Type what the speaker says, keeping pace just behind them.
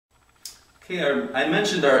Okay, I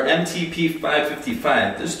mentioned our MTP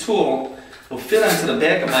 555. This tool will fit onto the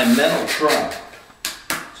back of my metal truck.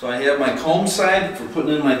 So I have my comb side for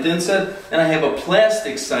putting in my thin set, and I have a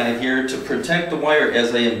plastic side here to protect the wire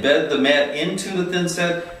as I embed the mat into the thin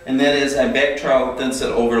set, and then as I back trowel the thin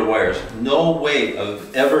set over the wires. No way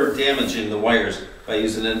of ever damaging the wires by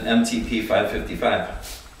using an MTP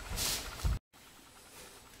 555.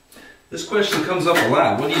 This question comes up a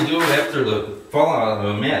lot. What do you do after the fallout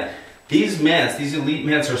of a mat? These mats, these Elite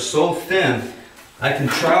mats, are so thin, I can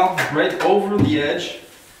trowel right over the edge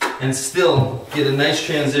and still get a nice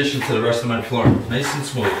transition to the rest of my floor. Nice and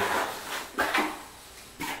smooth.